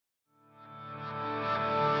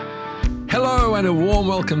Hello and a warm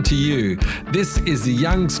welcome to you. This is the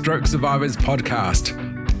Young Stroke Survivors podcast.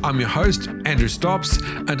 I'm your host, Andrew Stops,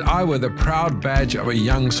 and I wear the proud badge of a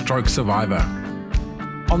young stroke survivor.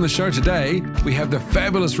 On the show today, we have the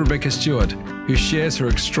fabulous Rebekah Stuart, who shares her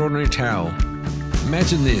extraordinary tale.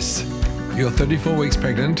 Imagine this, you're 34 weeks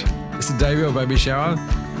pregnant, it's the day of your baby shower,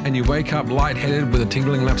 and you wake up lightheaded with a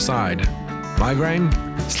tingling left side. Migraine?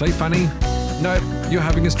 Sleep funny? Nope, you're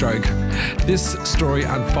having a stroke. This story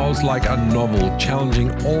unfolds like a novel,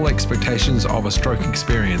 challenging all expectations of a stroke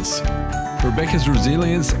experience. Rebekah's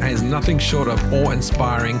resilience is nothing short of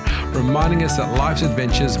awe-inspiring, reminding us that life's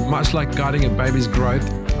adventures, much like guiding a baby's growth,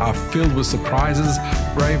 are filled with surprises,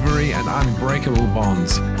 bravery, and unbreakable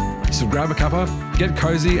bonds. So grab a cuppa, get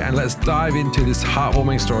cozy, and let's dive into this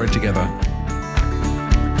heartwarming story together.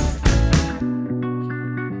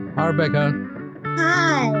 Hi, Rebekah.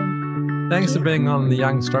 Hi. Thanks for being on the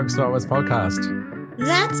Young Stroke Survivors podcast.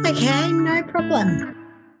 That's okay, no problem.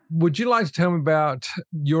 Would you like to tell me about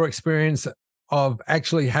your experience of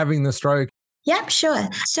actually having the stroke? Yep, sure.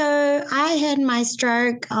 So I had my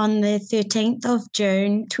stroke on the 13th of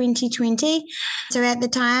June, 2020. So at the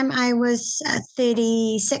time I was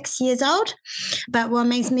 36 years old. But what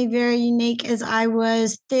makes me very unique is I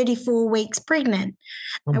was 34 weeks pregnant.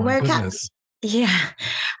 Oh my goodness.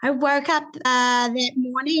 I woke up that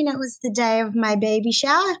morning. It was the day of my baby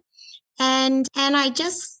shower. And I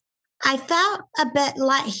felt a bit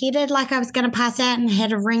lightheaded, like I was going to pass out, and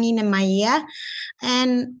had a ringing in my ear.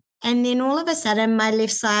 And then all of a sudden, my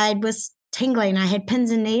left side was tingling. I had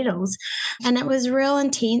pins and needles, and it was real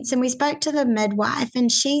intense. And we spoke to the midwife,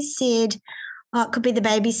 and she said, oh, it could be the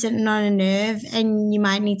baby sitting on a nerve and you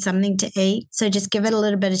might need something to eat. So just give it a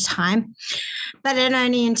little bit of time. But it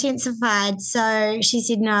only intensified. So she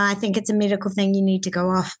said, no, I think it's a medical thing. You need to go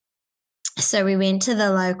off. So we went to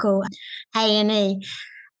the local A&E.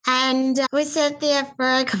 And we sat there for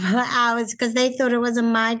a couple of hours because they thought it was a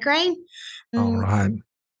migraine. All right.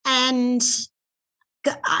 And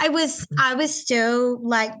I was still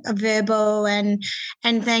like a verbal and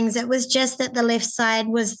things. It was just that the left side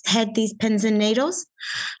had these pins and needles.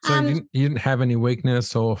 So you didn't have any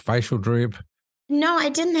weakness or facial droop? No, I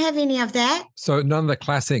didn't have any of that. So none of the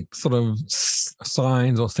classic sort of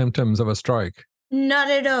signs or symptoms of a stroke? Not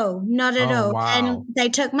at all. Not at all. Wow. And they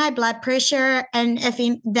took my blood pressure, and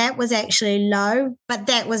that was actually low, but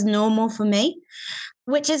that was normal for me,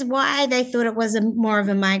 which is why they thought it was more of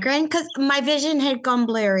a migraine, because my vision had gone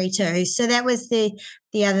blurry too. So that was the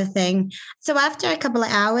other thing. So after a couple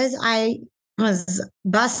of hours, I was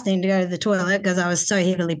busting to go to the toilet because I was so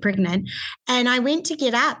heavily pregnant. And I went to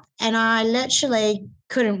get up and I literally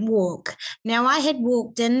couldn't walk. Now, I had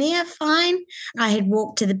walked in there fine. I had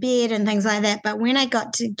walked to the bed and things like that. But when I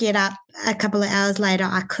got to get up a couple of hours later,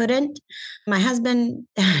 I couldn't. My husband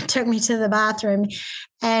took me to the bathroom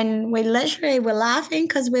and we literally were laughing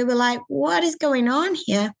because we were like, what is going on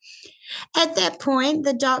here? At that point,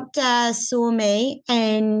 the doctor saw me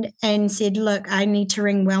and said, look, I need to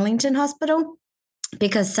ring Wellington Hospital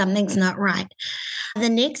because something's not right. The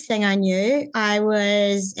next thing I knew, I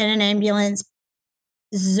was in an ambulance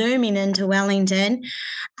zooming into Wellington.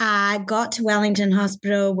 I got to Wellington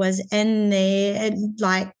Hospital, was in there,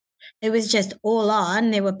 it was just all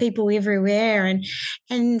on. There were people everywhere.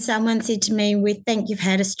 And someone said to me, we think you've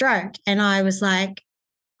had a stroke. And I was like,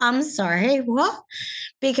 I'm sorry, what?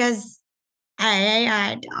 Because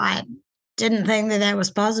I didn't think that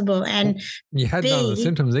was possible. And you had none of the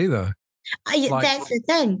symptoms either. That's the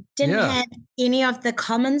thing. Didn't have any of the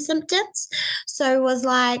common symptoms. So it was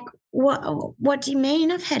like, what do you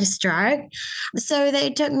mean I've had a stroke? So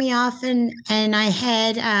they took me off and I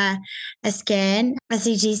had a scan, a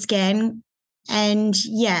CT scan. And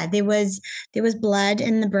there was blood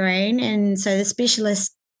in the brain. And so the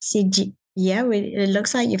specialist said, it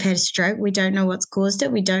looks like you've had a stroke. We don't know what's caused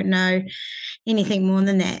it. We don't know anything more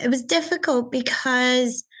than that. It was difficult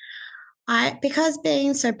because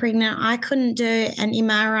being so pregnant, I couldn't do an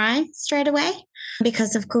MRI straight away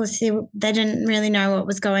because, of course, they didn't really know what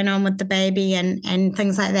was going on with the baby and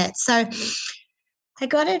things like that. So I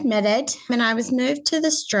got admitted and I was moved to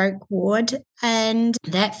the stroke ward, and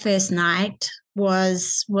that first night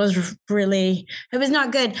was really, it was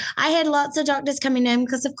not good. I had lots of doctors coming in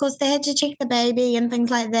because, of course, they had to check the baby and things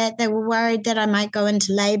like that. They were worried that I might go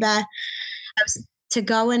into labor. To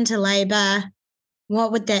go into labor,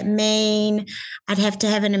 what would that mean? I'd have to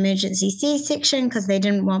have an emergency C-section because they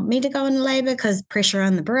didn't want me to go into labor because pressure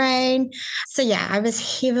on the brain. So, I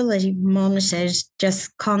was heavily monitored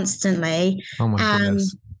just constantly. Oh, my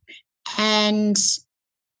goodness. And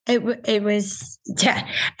it was,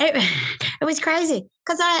 it was crazy.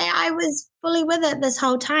 because I was fully with it this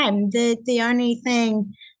whole time. The only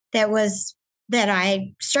thing that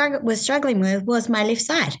I was struggling with was my left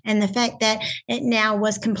side, and the fact that it now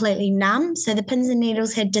was completely numb. So the pins and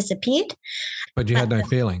needles had disappeared. But you had no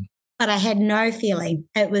feeling. But I had no feeling.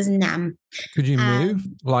 It was numb. Could you move?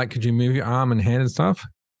 Could you move your arm and hand and stuff?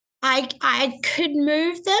 I could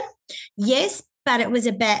move them, yes, but it was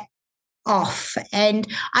a bit off, and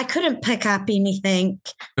I couldn't pick up anything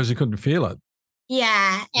because you couldn't feel it.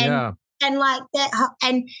 Yeah, and like that,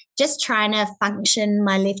 and just trying to function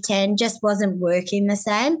my left hand just wasn't working the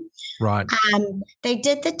same. Right. They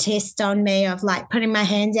did the test on me of like putting my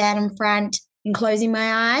hands out in front and closing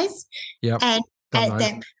my eyes. Yep. And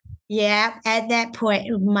at that point,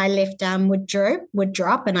 my left arm would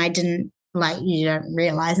drop, and I didn't you don't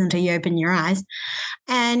realize until you open your eyes,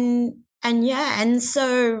 and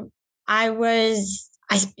so I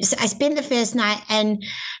spent the first night, and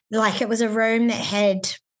like it was a room that had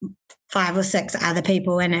 5 or 6 other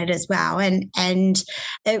people in it as well, and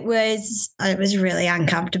it was really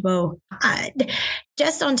uncomfortable.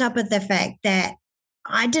 Just on top of the fact that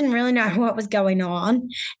I didn't really know what was going on,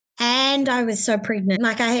 and I was so pregnant.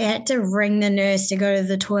 Like I had to ring the nurse to go to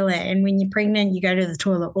the toilet, and when you're pregnant, you go to the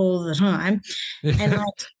toilet all the time, and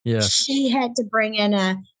she had to bring in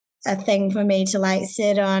a thing for me to like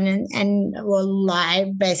sit on and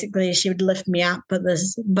lie. Basically, she would lift me up, put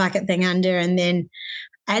this bucket thing under, and then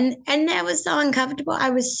and that was so uncomfortable.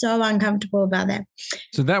 I was so uncomfortable about that.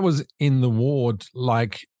 So that was in the ward,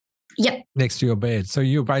 yep, next to your bed. So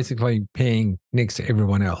you're basically peeing next to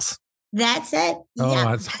everyone else. That's it. Oh, yep.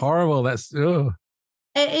 That's horrible. That's It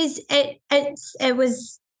is. It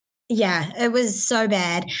was. Yeah, it was so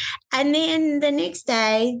bad. And then the next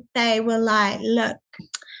day, they were like, "Look,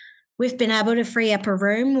 we've been able to free up a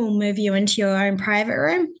room. We'll move you into your own private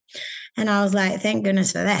room." And I was like, thank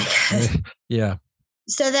goodness for that. Yeah.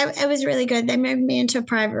 So it was really good. They moved me into a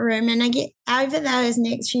private room, and I get over those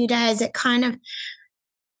next few days,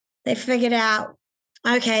 they figured out,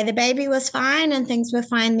 okay, the baby was fine and things were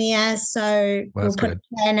fine there. So we'll put a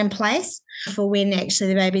plan in place for when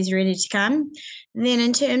actually the baby's ready to come. And then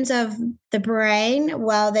in terms of the brain,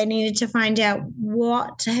 they needed to find out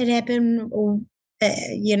what had happened, or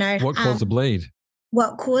what caused the bleed.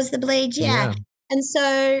 What caused the bleed, yeah. And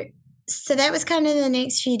so that was kind of the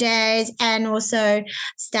next few days, and also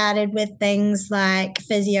started with things like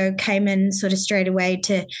physio came in sort of straight away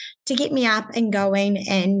to get me up and going.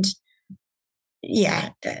 And yeah,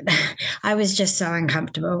 I was just so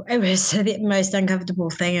uncomfortable. It was the most uncomfortable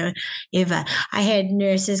thing ever. I had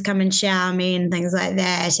nurses come and shower me and things like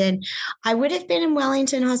that. And I would have been in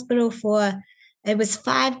Wellington Hospital it was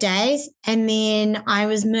 5 days, and then I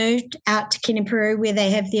was moved out to Kinniperu where they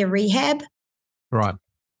have their rehab. Right.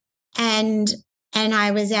 And I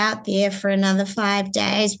was out there for another 5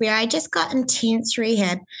 days where I just got intense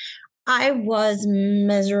rehab. I was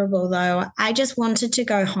miserable though. I just wanted to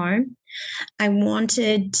go home. I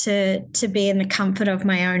wanted to be in the comfort of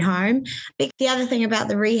my own home. But the other thing about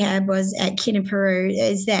the rehab was at Kinniperu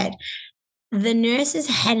is that the nurses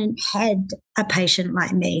hadn't had a patient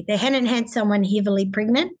like me. They hadn't had someone heavily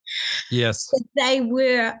pregnant. Yes. So they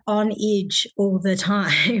were on edge all the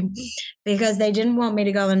time because they didn't want me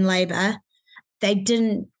to go in labor. They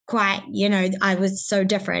didn't quite, I was so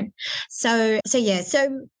different. So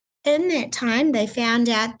in that time, they found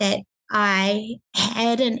out that I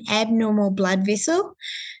had an abnormal blood vessel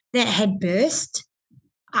that had burst.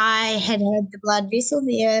 I had the blood vessel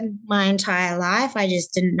there my entire life. I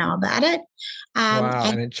just didn't know about it. Wow.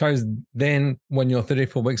 And it chose then when you're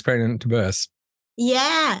 34 weeks pregnant to burst.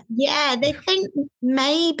 Yeah. They think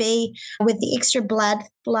maybe with the extra blood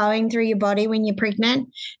flowing through your body when you're pregnant.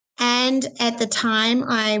 And at the time,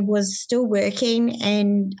 I was still working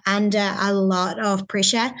and under a lot of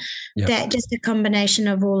pressure. Yep. That just a combination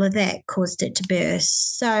of all of that caused it to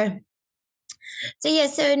burst. So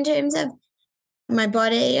in terms of my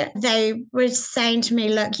body, they were saying to me,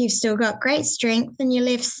 look, you've still got great strength in your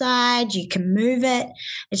left side. You can move it.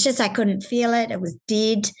 It's just I couldn't feel it. It was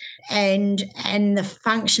dead. And the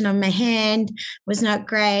function of my hand was not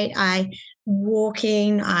great. I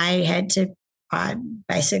had to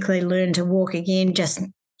basically learn to walk again, just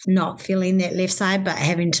not feeling that left side, but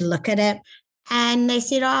having to look at it. And they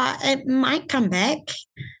said, it might come back.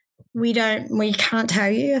 We can't tell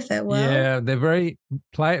you if it will. Yeah, they're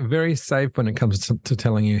very safe when it comes to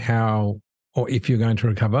telling you how or if you're going to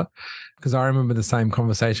recover. Because I remember the same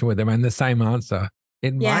conversation with them and the same answer.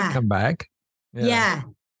 It might come back. Yeah.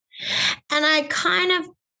 And I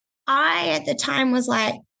at the time was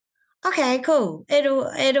like, okay, cool.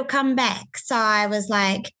 It'll come back. So I was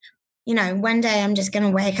like, one day I'm just going to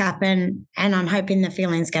wake up and I'm hoping the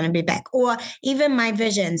feeling's going to be back, or even my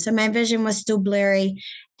vision. So my vision was still blurry,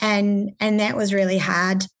 and that was really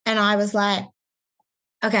hard. And I was like,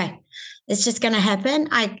 okay, it's just going to happen.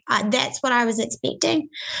 I that's what I was expecting.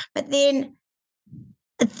 But then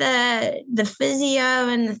the physio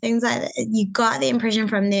and the things like that, you got the impression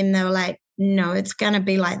from them, they were like, no, it's going to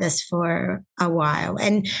be like this for a while.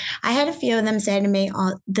 And I had a few of them say to me,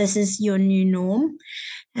 oh, this is your new norm.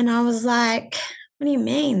 And I was like, what do you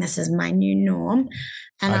mean this is my new norm?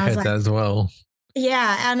 And I was heard like, that as well.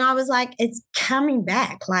 Yeah. And I was like, it's coming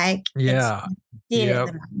back. Like, yeah. It's dead at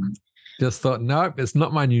the moment. Just thought, nope, it's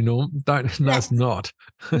not my new norm. No, it's not.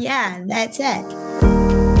 Yeah, that's it.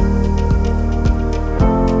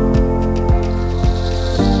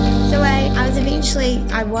 So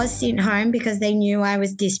I was sent home because they knew I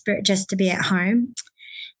was desperate just to be at home.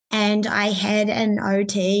 And I had an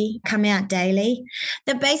OT come out daily.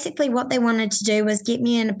 That basically what they wanted to do was get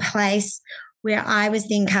me in a place where I was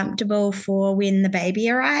then comfortable for when the baby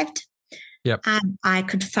arrived. Yep. I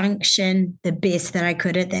could function the best that I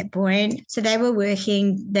could at that point. So they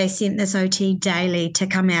sent this OT daily to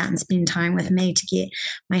come out and spend time with me to get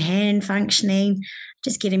my hand functioning,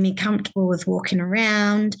 just getting me comfortable with walking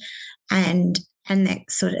around and that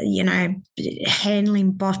sort of,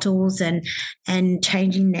 handling bottles and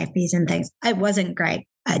changing nappies and things. It wasn't great.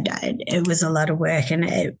 It was a lot of work, and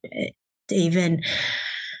it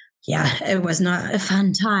was not a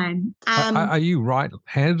fun time. Are you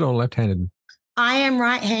right-handed or left-handed? I am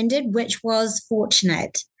right-handed, which was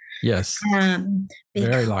fortunate. Yes.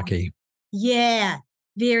 Very lucky. Yeah,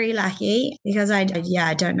 very lucky, because I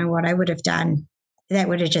don't know what I would have done. That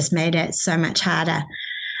would have just made it so much harder.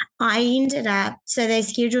 I ended up, so they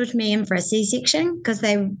scheduled me in for a C-section because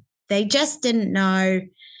they just didn't know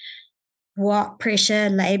what pressure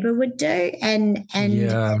labor would do and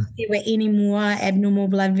if there were any more abnormal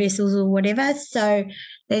blood vessels or whatever. So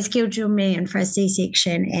they scheduled me in for a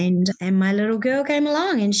C-section, and my little girl came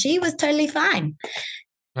along and she was totally fine.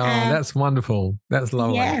 Oh, that's wonderful. That's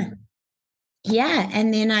lovely. Yeah.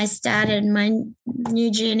 And then I started my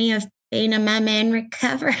new journey of being a mum and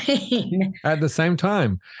recovering. At the same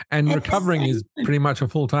time. And recovering is pretty much a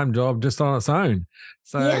full-time job just on its own.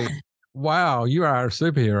 So, wow, you are a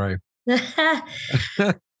superhero. I've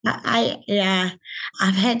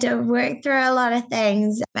had to work through a lot of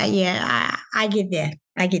things, but I get there.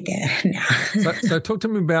 now. So talk to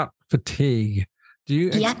me about fatigue. Do you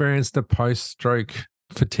experience the post-stroke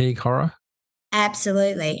fatigue horror?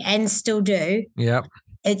 Absolutely, and still do. Yep.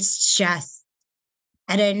 It's just,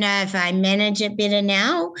 I don't know if I manage it better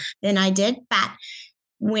now than I did, but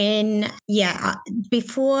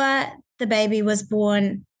before the baby was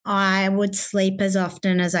born, I would sleep as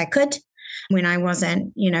often as I could. When I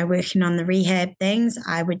wasn't, working on the rehab things,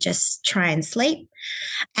 I would just try and sleep.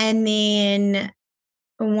 And then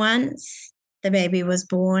once the baby was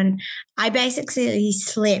born, I basically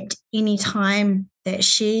slept any time that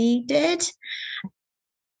she did.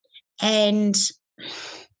 And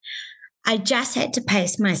I just had to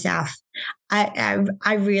pace myself.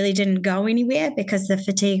 I really didn't go anywhere because the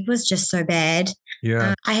fatigue was just so bad.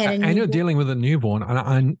 Yeah. And you're dealing with a newborn.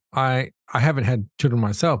 And I haven't had children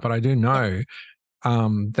myself, but I do know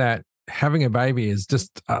that having a baby is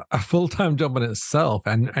just a full-time job in itself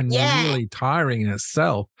and really tiring in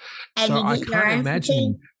itself. And so I can't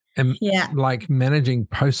imagine like managing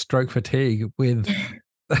post-stroke fatigue with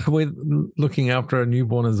looking after a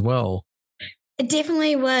newborn as well. It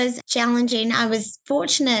definitely was challenging. I was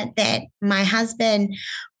fortunate that my husband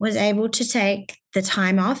was able to take the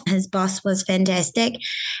time off. His boss was fantastic.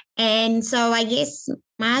 And so I guess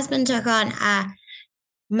my husband took on a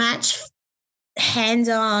much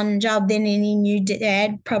hands-on job than any new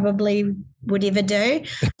dad probably would ever do,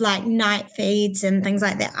 like night feeds and things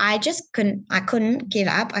like that. I couldn't get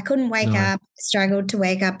up. I couldn't wake up, struggled to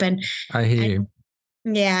wake up. And I hear you.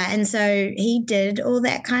 Yeah. And so he did all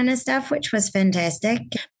that kind of which was fantastic.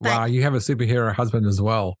 Wow. You have a superhero husband as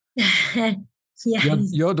well. Yeah.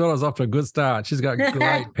 Your daughter's off to a good start. She's got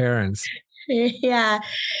great parents. Yeah.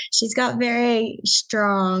 She's got very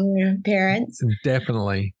strong parents.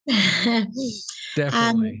 Definitely.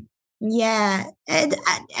 Definitely. Yeah.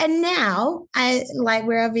 And now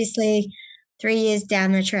we're obviously 3 years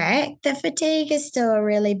down the track. The fatigue is still a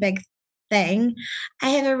really big thing. I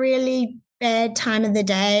have a really bad time of the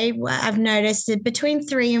day. I've noticed that between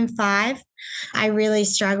 3 and 5, I really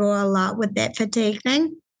struggle a lot with that fatigue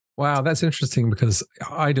thing. Wow, that's interesting because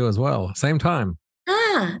I do as well. Same time.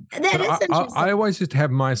 That is interesting. I always used to have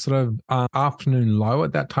my sort of afternoon low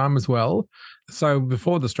at that time as well. So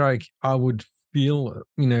before the stroke, I would feel,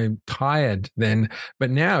 tired then. But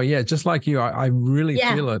now, yeah, just like you, I really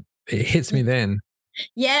feel it. It hits me then.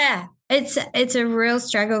 Yeah. It's a real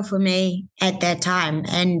struggle for me at that time.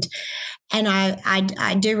 And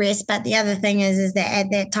I do rest. But the other thing is that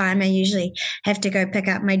at that time I usually have to go pick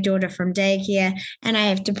up my daughter from daycare and I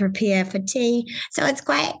have to prepare for tea. So it's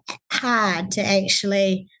quite hard to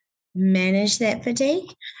actually manage that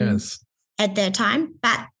fatigue at that time.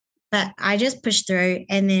 But I just push through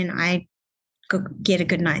and then I get a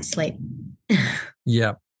good night's sleep.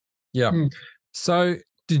 Yeah. So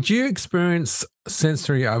did you experience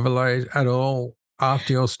sensory overload at all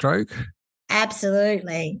after your stroke?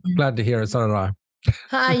 Absolutely. Glad to hear it. So did I.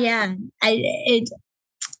 Oh yeah.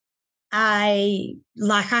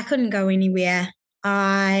 I couldn't go anywhere.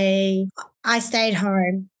 I stayed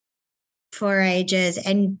home for ages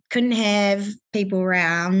and couldn't have people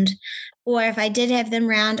around. Or if I did have them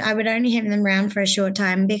around, I would only have them around for a short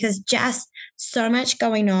time because just so much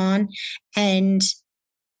going on and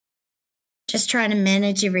just trying to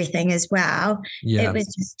manage everything as well. Yeah. It was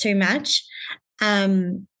just too much.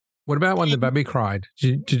 What about when the baby cried?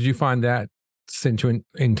 Did you find that sent you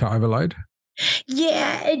into overload?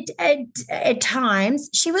 Yeah, at times.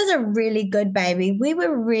 She was a really good baby. We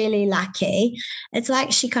were really lucky. It's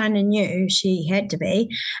like she kind of knew she had to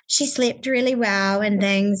be. She slept really well and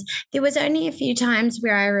things. There was only a few times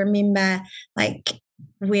where I remember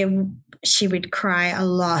where she would cry a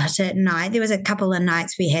lot at night. There was a couple of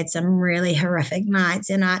nights we had some really horrific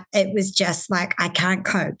nights and it was just like, I can't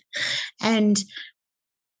cope. And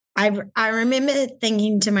I remember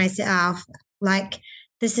thinking to myself,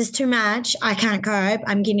 this is too much. I can't cope.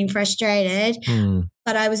 I'm getting frustrated.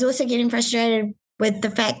 But I was also getting frustrated with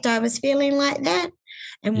the fact I was feeling like that.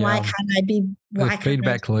 And why can't I be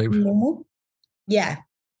feedback loop normal? Yeah.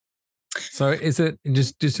 So is it do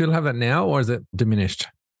you still have that now or is it diminished?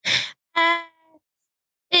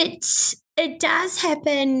 It does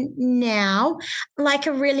happen now, like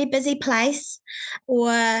a really busy place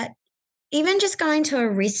or even just going to a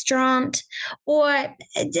restaurant or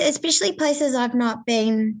especially places I've not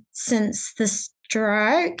been since the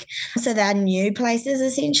stroke. So they're new places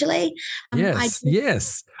essentially. Yes.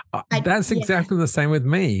 That's exactly the same with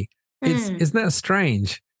me. Isn't that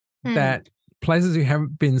strange that places you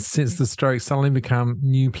haven't been since the stroke suddenly become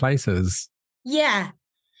new places? Yeah.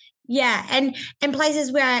 Yeah. And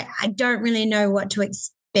places where I don't really know what to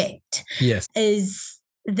expect. Yes. Is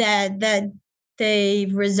the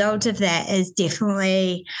result of that is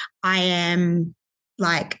definitely I am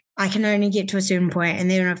I can only get to a certain point and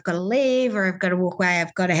then I've got to leave or I've got to walk away.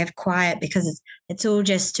 I've got to have quiet because it's all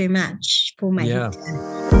just too much for my head.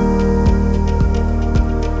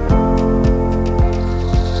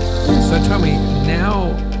 So tell me,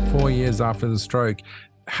 now 4 years after the stroke,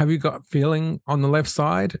 have you got feeling on the left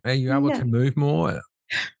side? Are you able to move more?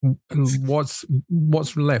 What's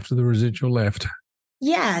left of the residual left?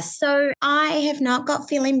 Yeah, so I have not got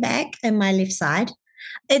feeling back in my left side.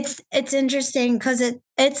 It's interesting because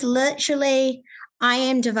it's literally I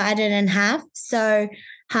am divided in half. So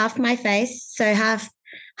half my face, so half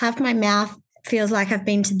my mouth feels like I've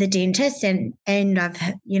been to the dentist and I've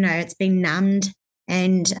it's been numbed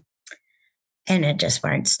and it just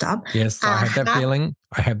won't stop. Yes, I have that feeling.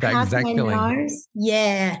 I have that exact feeling. Nose,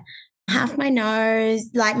 yeah. Half my nose,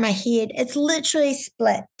 like my head, it's literally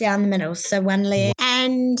split down the middle. So one leg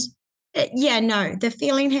and the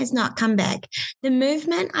feeling has not come back. The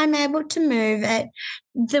movement, I'm able to move it.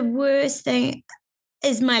 The worst thing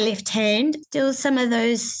is my left hand. Still some of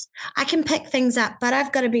those, I can pick things up, but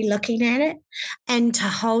I've got to be looking at it. And to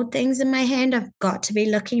hold things in my hand, I've got to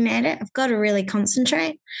be looking at it. I've got to really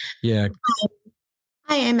concentrate. Yeah.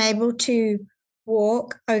 I am able to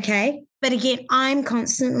walk, okay. But again, I'm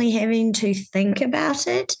constantly having to think about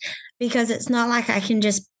it because it's not like I can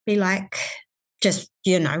just be walk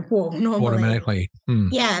normally. Automatically.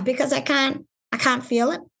 Yeah, because I can't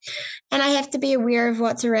feel it. And I have to be aware of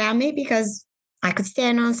what's around me because I could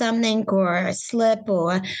stand on something or slip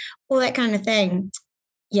or all that kind of thing.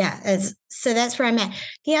 Yeah, so that's where I'm at.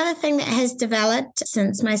 The other thing that has developed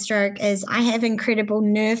since my stroke is I have incredible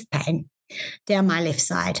nerve pain down my left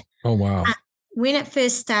side. Oh, wow. When it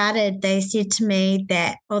first started, they said to me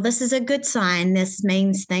that, this is a good sign. This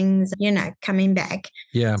means things, coming back.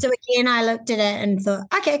 Yeah. So again, I looked at it and thought,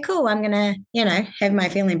 okay, cool. I'm going to, have my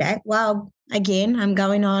feeling back. Well, again, I'm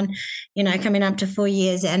going on, coming up to 4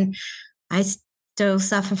 years and I still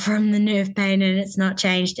suffer from the nerve pain and it's not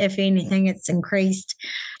changed. If anything, it's increased.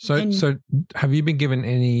 So have you been given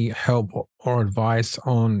any help or advice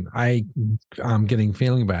on A, getting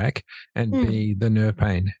feeling back and B, the nerve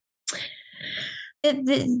pain?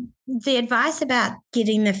 The advice about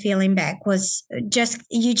getting the feeling back was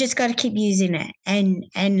you just got to keep using it, and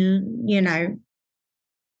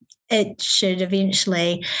it should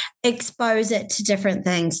eventually expose it to different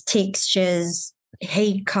things, textures,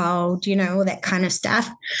 heat, cold, all that kind of stuff.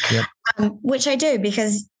 Yep. Which I do,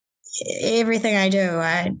 because everything I do,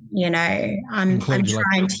 I'm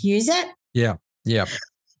trying to use it. Yeah. Yeah.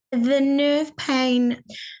 The nerve pain.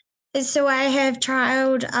 So I have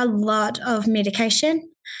trialed a lot of medication,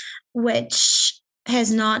 which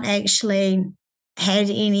has not actually had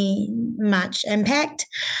any much impact.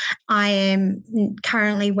 I am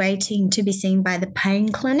currently waiting to be seen by the pain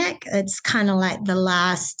clinic. It's kind of like the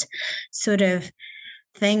last sort of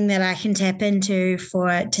thing that I can tap into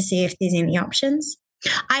to see if there's any options.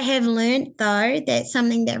 I have learned, though, that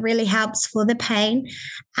something that really helps for the pain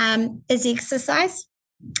is exercise.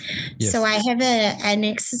 Yes. So I have an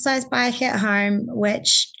exercise bike at home,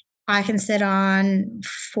 which I can sit on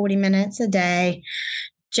 40 minutes a day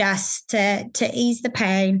just to ease the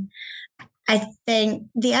pain. I think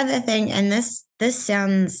the other thing, and this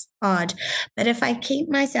sounds odd, but if I keep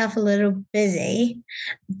myself a little busy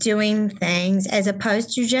doing things as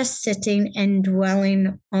opposed to just sitting and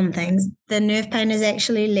dwelling on things, the nerve pain is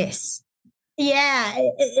actually less. Yeah,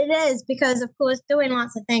 it is, because, of course, doing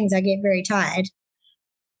lots of things, I get very tired.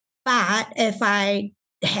 But if I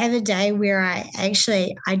have a day where I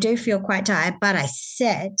do feel quite tired, but I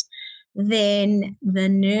sit, then the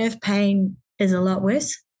nerve pain is a lot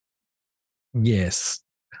worse. Yes.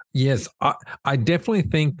 I definitely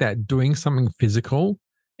think that doing something physical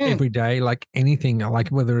every day, like anything, like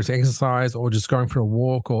whether it's exercise or just going for a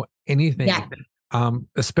walk or anything,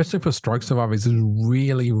 especially for stroke survivors, is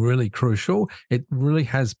really, really crucial. It really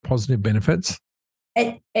has positive benefits.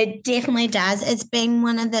 It definitely does. It's been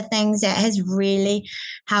one of the things that has really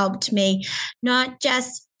helped me, not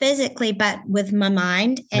just physically, but with my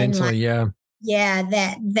mind and mentally,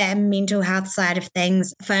 that mental health side of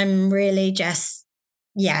things. If I'm really just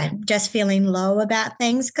feeling low about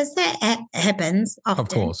things, because that happens often. Of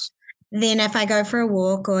course. Then if I go for a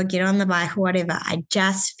walk or get on the bike or whatever, I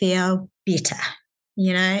just feel better.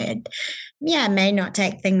 It may not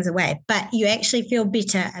take things away, but you actually feel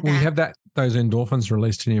better about. Well, you have those endorphins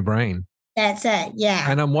released in your brain. That's it, yeah.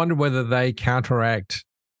 And I'm wondering whether they counteract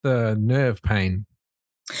the nerve pain.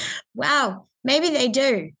 Wow, maybe they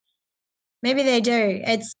do.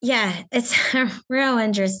 It's a real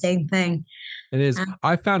interesting thing. It is.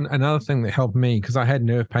 I found another thing that helped me, because I had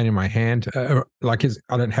nerve pain in my hand. I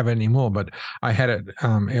don't have it anymore, but I had it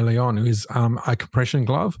early on. It was a compression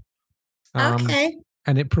glove. Okay.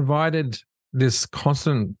 And it provided this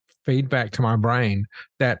constant feedback to my brain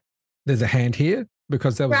that there's a hand here,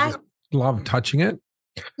 because there was a glove touching it.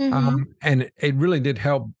 Mm-hmm. And it really did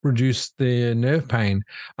help reduce the nerve pain.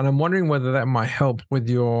 And I'm wondering whether that might help with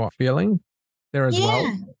your feeling there as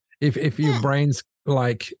well. If your brain's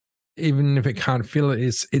like, even if it can't feel it,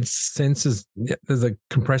 it senses there's a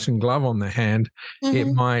compression glove on the hand, it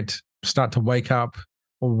might start to wake up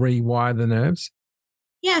or rewire the nerves.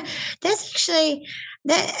 Yeah, that's actually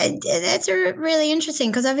that's really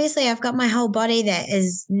interesting, because obviously I've got my whole body that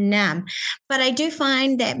is numb, but I do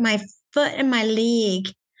find that my foot and my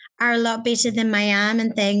leg are a lot better than my arm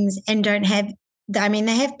and things, and don't have. I mean,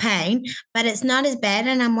 they have pain, but it's not as bad.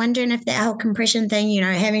 And I'm wondering if that whole compression thing,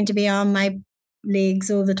 having to be on my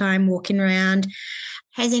legs all the time, walking around,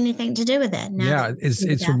 has anything to do with it. Yeah,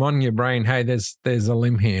 it's reminding your brain, hey, there's a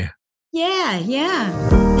limb here. Yeah.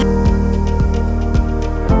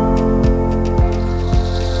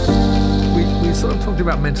 We sort of talked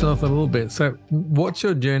about mental health a little bit. So what's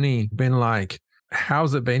your journey been like?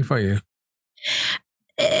 How's it been for you?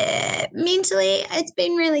 Mentally, it's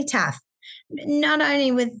been really tough. Not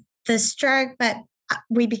only with the stroke, but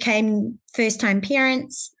we became first-time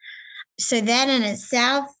parents. So that in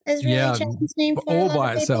itself is really challenging. All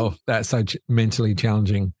by itself, that's so mentally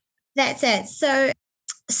challenging. That's it. So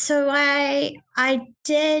I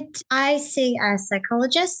see a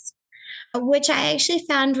psychologist, which I actually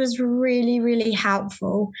found was really, really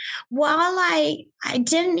helpful. While I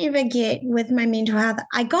didn't ever get with my mental health,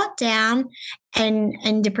 I got down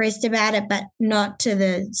and depressed about it, but not to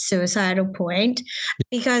the suicidal point,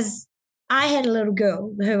 because I had a little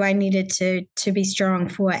girl who I needed to be strong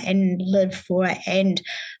for and live for and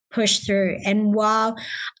push through. And while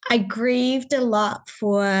I grieved a lot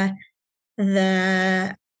for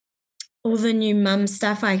all the new mum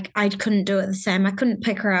stuff, I couldn't do it the same. I couldn't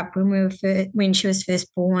pick her up when she was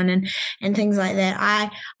first born and things like that.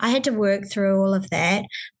 I had to work through all of that.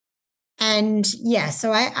 And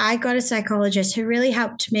so I got a psychologist who really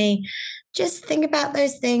helped me just think about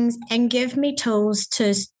those things and give me tools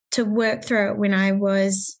to to work through it when I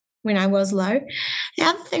was low. The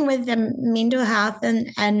other thing with the mental health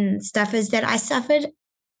and stuff is that I suffered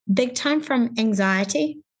big time from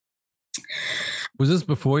anxiety. Was this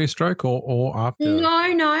before your stroke or after?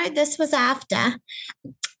 No, this was after.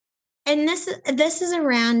 And this is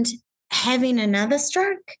around having another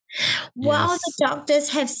stroke. While the doctors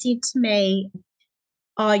have said to me,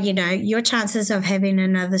 oh, your chances of having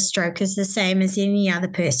another stroke is the same as any other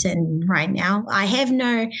person right now. I have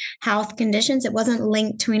no health conditions. It wasn't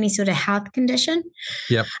linked to any sort of health condition.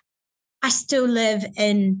 Yep. I still live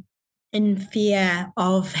in fear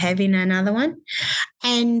of having another one.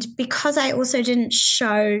 And because I also didn't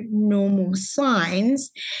show normal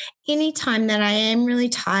signs, anytime that I am really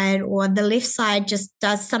tired or the left side just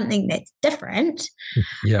does something that's different,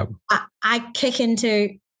 I kick into,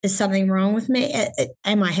 is something wrong with me?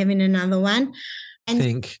 Am I having another one? And I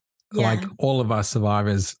think like all of us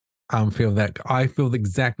survivors feel that. I feel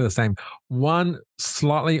exactly the same. One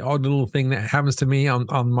slightly odd little thing that happens to me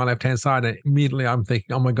on my left-hand side, and immediately I'm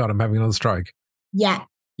thinking, oh my God, I'm having another stroke. Yeah.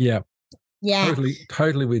 Yeah. Yeah.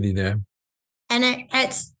 Totally with you there. And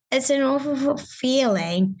it's an awful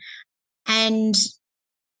feeling. And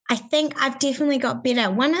I think I've definitely got better.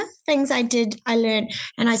 One of the things I learned,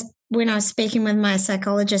 and when I was speaking with my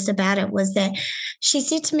psychologist about it, was that she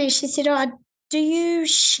said to me, oh, do you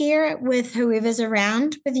share it with whoever's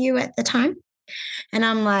around with you at the time? And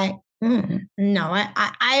I'm like, no,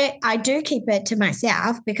 I do keep it to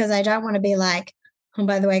myself because I don't want to be like, oh,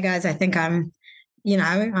 by the way, guys, I think I'm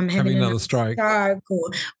having another stroke or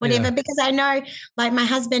whatever, because I know, like, my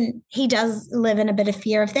husband, he does live in a bit of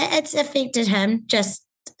fear of that. It's affected him just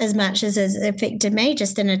as much as it's affected me,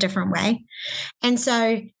 just in a different way. And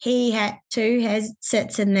so he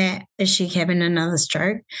sits in that, is she having another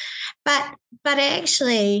stroke? But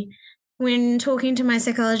actually, when talking to my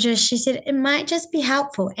psychologist, she said it might just be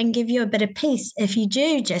helpful and give you a bit of peace if you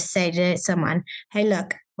do just say to someone, hey,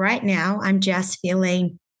 look, right now I'm just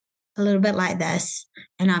feeling a little bit like this,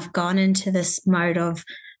 and I've gone into this mode of,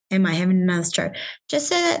 am I having another stroke? Just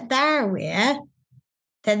so that they're aware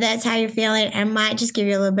that that's how you're feeling, and might just give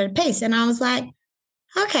you a little bit of peace. And I was like,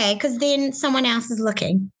 okay, because then someone else is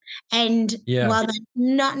looking. And while they're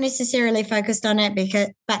not necessarily focused on it,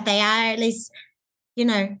 but they are at least,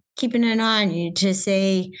 keeping an eye on you to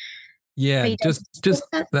see. Yeah, does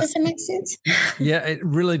it make sense? Yeah, it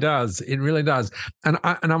really does. It really does. And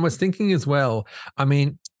I was thinking as well, I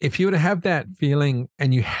mean, if you were to have that feeling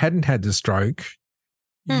and you hadn't had the stroke,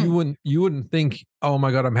 you wouldn't think, oh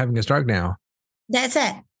my God, I'm having a stroke now. That's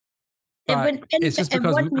it. It's just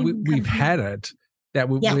because we've had it that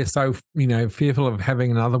we're so, fearful of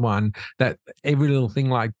having another one, that every little thing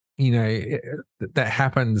like, that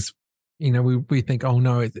happens, we think, oh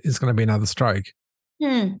no, it's going to be another stroke.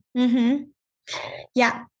 Mm-hmm.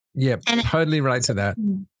 Yeah. Yeah, and totally relate to that.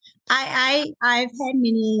 I've had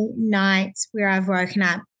many nights where I've woken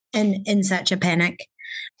up in such a panic.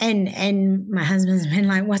 And my husband's been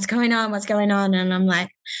like, what's going on? What's going on? And I'm like,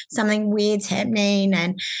 something weird's happening.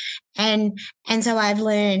 And so I've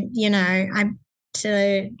learned,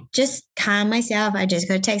 to just calm myself. I just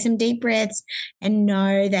got to take some deep breaths and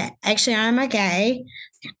know that actually I'm okay.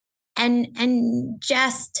 And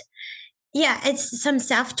just, it's some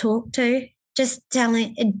self-talk too. Just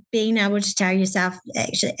being able to tell yourself,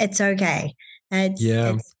 actually, it's okay.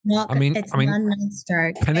 It's not a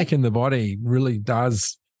stroke. Panic in the body really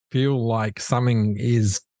does feel like something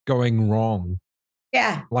is going wrong.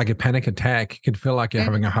 Yeah. Like a panic attack. It could feel like you're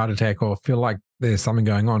having a heart attack, or feel like there's something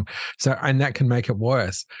going on. So, and that can make it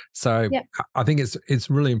worse. So I think it's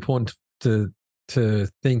really important to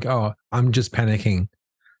think, oh, I'm just panicking.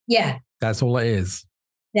 Yeah. That's all it is.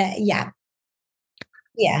 Yeah.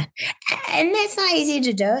 And that's not easy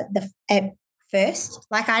to do at first.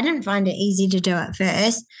 Like, I didn't find it easy to do at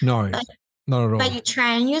first. No, not at all. But you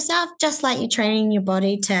train yourself, just like you're training your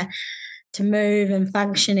body to move and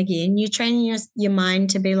function again. You're training your mind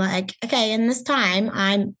to be like, okay, in this time,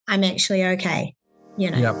 I'm actually okay.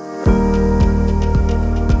 Yep.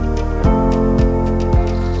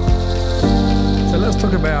 So let's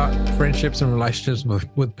talk about friendships and relationships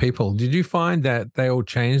with people. Did you find that they all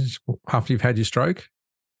changed after you've had your stroke?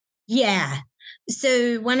 Yeah.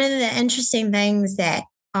 So one of the interesting things that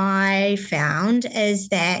I found is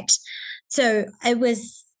that, so it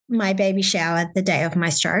was my baby shower the day of my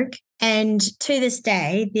stroke. And to this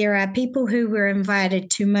day, there are people who were invited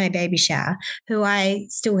to my baby shower who I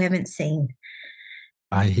still haven't seen.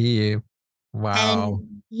 I hear you. Wow.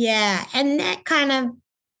 And that kind of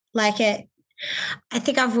like it, I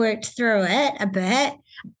think I've worked through it a bit,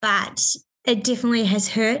 but it definitely has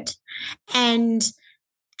hurt. And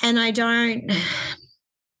I don't,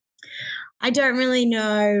 I don't really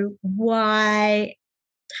know why.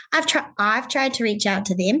 I've tried to reach out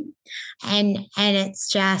to them, and it's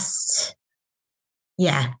just,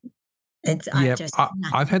 yeah, it's Yeah,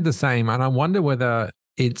 I've had the same, and I wonder whether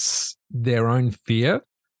it's their own fear,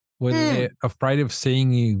 whether they're afraid of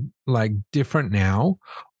seeing you like different now,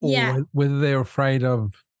 Yeah, or whether they're afraid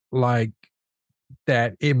of like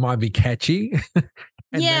that it might be catchy and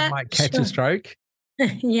they yeah, might catch a sure. stroke.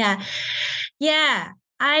 Yeah, yeah.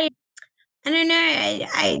 I don't know.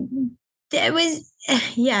 It was,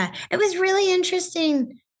 yeah, it was really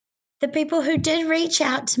interesting. The people who did reach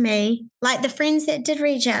out to me, like the friends that did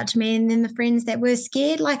reach out to me, and then the friends that were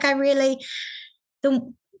scared, like I really,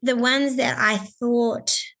 the the ones that I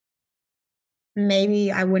thought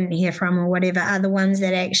maybe I wouldn't hear from or whatever are the ones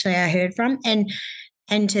that actually I heard from, and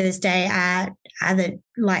to this day are the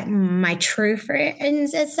like my true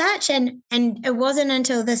friends as such. And it wasn't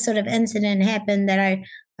until this sort of incident happened that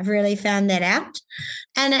I've really found that out.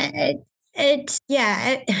 And it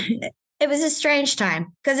was a strange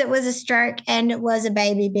time because it was a stroke and it was a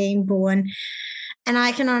baby being born. And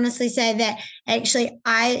I can honestly say that actually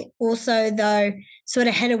I also though sort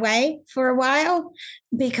of hid away for a while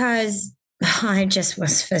because I just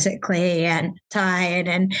was physically and tired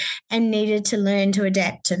and needed to learn to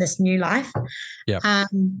adapt to this new life. Yeah.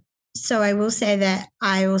 So I will say that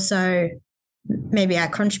I also maybe I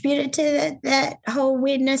contributed to that whole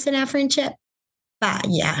weirdness in our friendship. But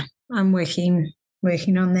yeah, I'm working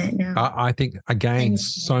on that now. I think again,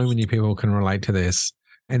 so many people can relate to this,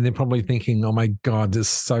 and they're probably thinking, "Oh my God, this is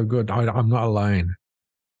so good. I'm not alone."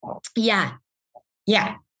 Yeah,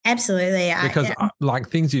 absolutely. Because like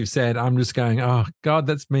things you've said, I'm just going, "Oh God,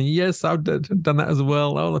 that's me. Yes, I've done that as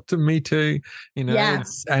well. Oh, to me too." You know, yeah,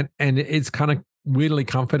 and it's kind of weirdly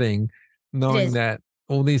comforting knowing that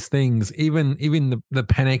all these things, even the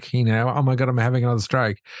panic, you know, oh my God, I'm having another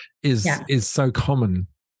stroke, is so common.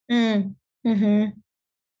 Mm-hmm.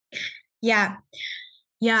 Yeah.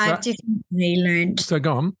 Yeah, So, I've definitely learned. So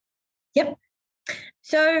go on. Yep.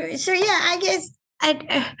 So yeah, I guess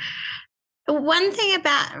one thing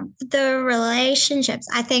about the relationships,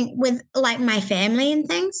 I think with like my family and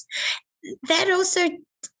things, that also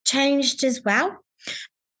changed as well.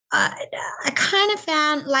 I kind of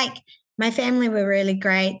found like my family were really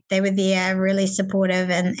great. They were there, really supportive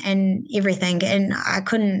and everything. And I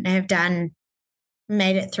couldn't have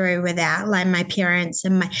made it through without like my parents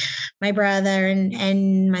and my brother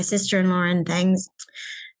and my sister-in-law and things.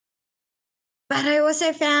 But I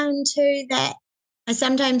also found too that I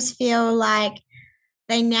sometimes feel like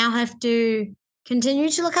they now have to continue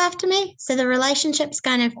to look after me. So the relationship's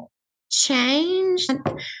kind of changed.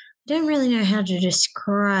 I don't really know how to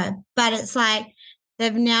describe, but it's like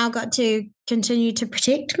they've now got to continue to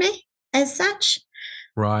protect me as such.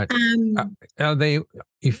 Right. Are they,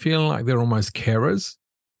 you feel like they're almost carers?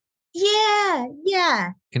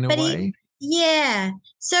 Yeah. In a way? Yeah.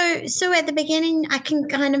 So at the beginning, I can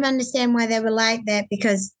kind of understand why they were like that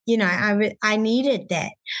because, you know, I needed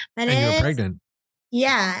that. But and you're pregnant.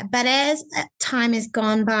 Yeah. But as time has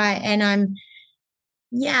gone by and I'm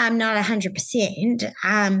not 100%,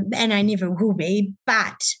 and I never will be,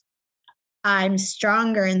 but I'm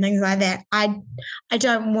stronger and things like that. I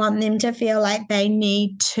don't want them to feel like they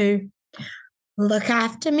need to look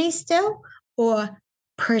after me still or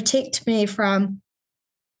protect me from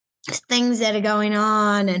things that are going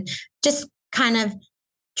on and just kind of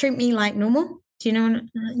treat me like normal. Do you know?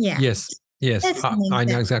 Yeah. Yes. I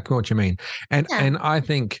know exactly what you mean. And I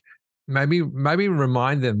think maybe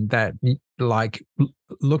remind them that like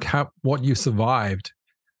look what you survived.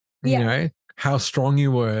 You know, how strong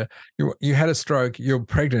you were. You had a stroke, you're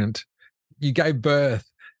pregnant, you gave birth,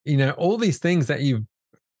 you know, all these things that you've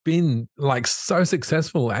been like so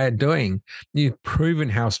successful at doing. You've proven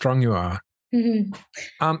how strong you are.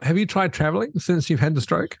 Mm-hmm. Have you tried traveling since you've had the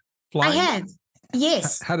stroke? Flying? I have.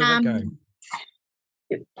 Yes. How did that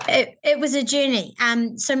go? It was a journey.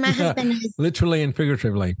 So my husband is literally and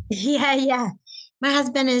figuratively. Yeah. My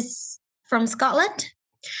husband is from Scotland.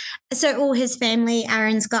 So all his family are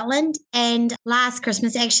in Scotland. And last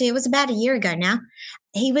Christmas, actually, it was about a year ago now,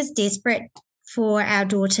 he was desperate for our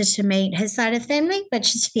daughter to meet his side of the family,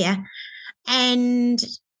 which is fair. And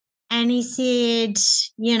he said,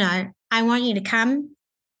 you know, I want you to come.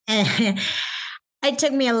 And it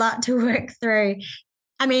took me a lot to work through.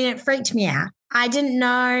 I mean, it freaked me out. I didn't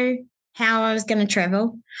know how I was going to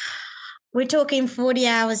travel. We're talking 40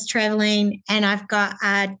 hours traveling, and I've got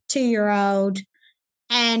a 2-year-old,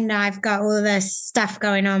 and I've got all this stuff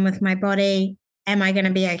going on with my body. Am I going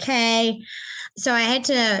to be okay? So I had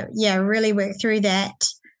to, really work through that,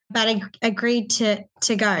 but I agreed to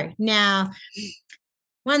go. Now,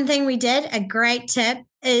 One thing we did, a great tip,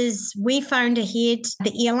 is we phoned ahead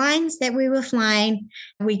the airlines that we were flying.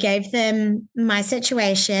 We gave them my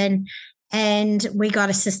situation and we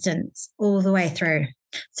got assistance all the way through.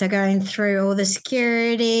 So going through all the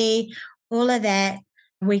security, all of that,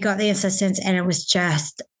 we got the assistance and it was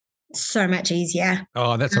just so much easier.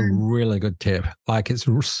 Oh, that's a really good tip. Like, it's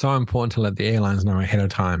so important to let the airlines know ahead of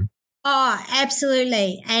time. Oh,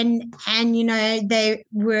 absolutely. And they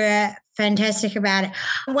were fantastic about it.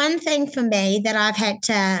 One thing for me that I've had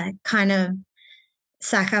to kind of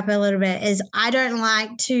suck up a little bit is I don't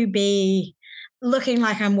like to be looking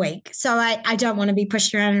like I'm weak. So I don't want to be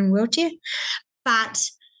pushed around in a wheelchair. But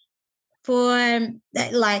I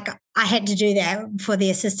had to do that for the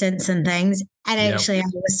assistance and things. And actually, I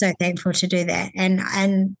was so thankful to do that.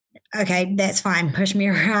 And okay, that's fine. Push me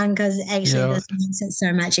around because actually this makes it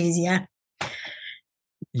so much easier.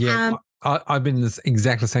 Yeah, I've been in this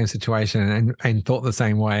exact same situation and thought the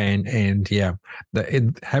same way. And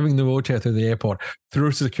having the wheelchair through the airport,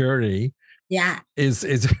 through security, is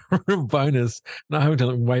a real bonus. Not having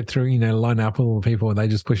to wait through, line up with all the people. They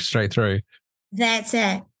just push straight through. That's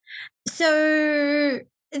it. So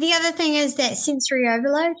the other thing is that sensory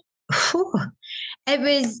overload. It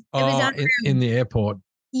was in the airport.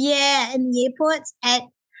 Yeah, in the airports.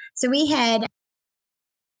 So we had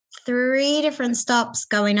 3 different stops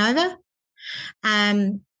going over.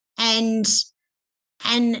 And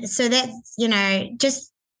so that's,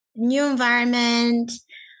 just new environment,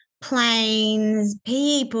 planes,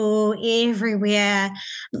 people everywhere,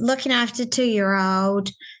 looking after 2-year-old.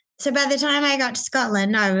 So by the time I got to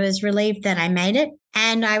Scotland, I was relieved that I made it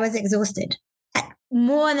and I was exhausted.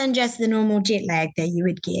 More than just the normal jet lag that you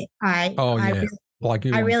would get. I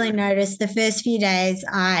really noticed the first few days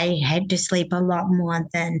I had to sleep a lot more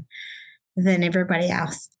than everybody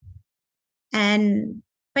else. But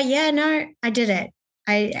I did it.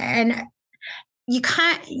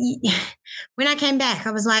 When I came back,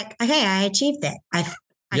 I was like, okay, I achieved that. I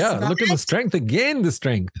look at the strength again, the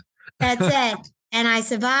strength. That's it. And I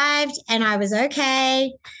survived and I was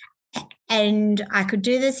okay. And I could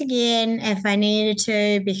do this again if I needed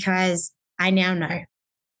to because I now know.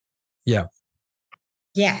 Yeah.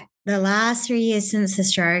 Yeah. The last 3 years since the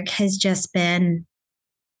stroke has just been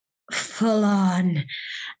full on.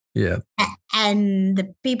 Yeah. And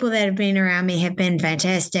the people that have been around me have been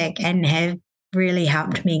fantastic and have really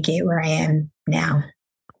helped me get where I am now.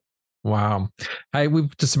 Wow. Hey,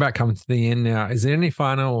 we've just about come to the end now. Is there any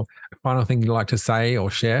final thing you'd like to say or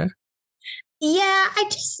share? Yeah, I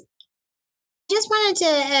just wanted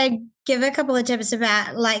to give a couple of tips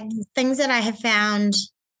about like things that I have found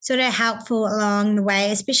sort of helpful along the way,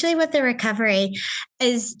 especially with the recovery,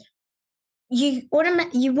 is you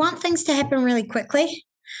want things to happen really quickly.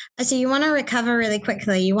 So you want to recover really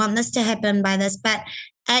quickly. You want this to happen by this, but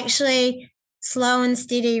actually slow and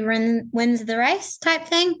steady wins the race type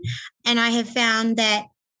thing. And I have found that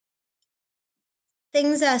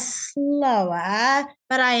things are slower,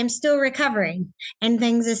 but I am still recovering and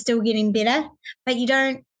things are still getting better, but you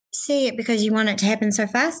don't see it because you want it to happen so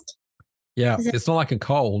fast. Yeah. It's not like a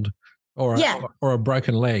cold or a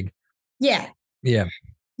broken leg. Yeah. Yeah.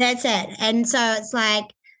 That's it. And so it's like,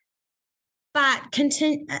 but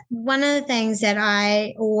one of the things that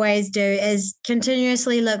I always do is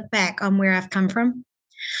continuously look back on where I've come from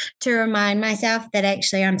to remind myself that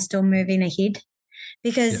actually I'm still moving ahead.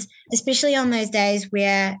 Because especially on those days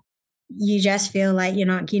where you just feel like you're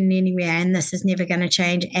not getting anywhere and this is never going to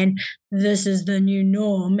change and this is the new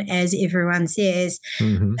norm, as everyone says,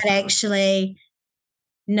 but actually,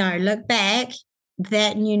 no, look back,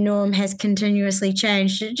 that new norm has continuously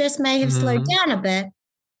changed. It just may have slowed down a bit,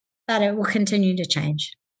 but it will continue to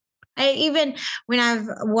change. Even when I've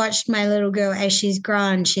watched my little girl as she's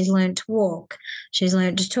grown, she's learned to walk, she's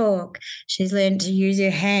learned to talk, she's learned to use her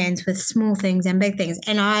hands with small things and big things.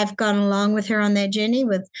 And I've gone along with her on that journey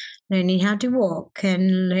with learning how to walk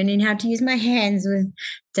and learning how to use my hands with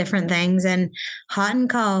different things and hot and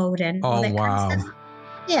cold and all that kind of stuff.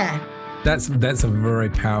 Yeah. That's a very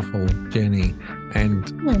powerful journey. And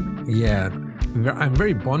I'm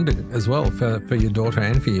very bonded as well for your daughter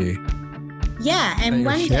and for you. Yeah, and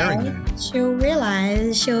one day she'll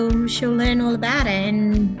realize, she'll learn all about it,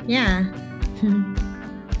 and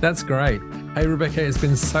That's great. Hey, Rebekah, it's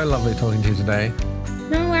been so lovely talking to you today.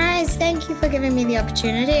 No worries. Thank you for giving me the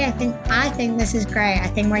opportunity. I think this is great. I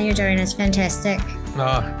think what you're doing is fantastic.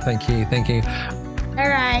 Oh, thank you. All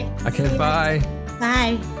right. Okay, bye.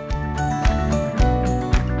 Bye.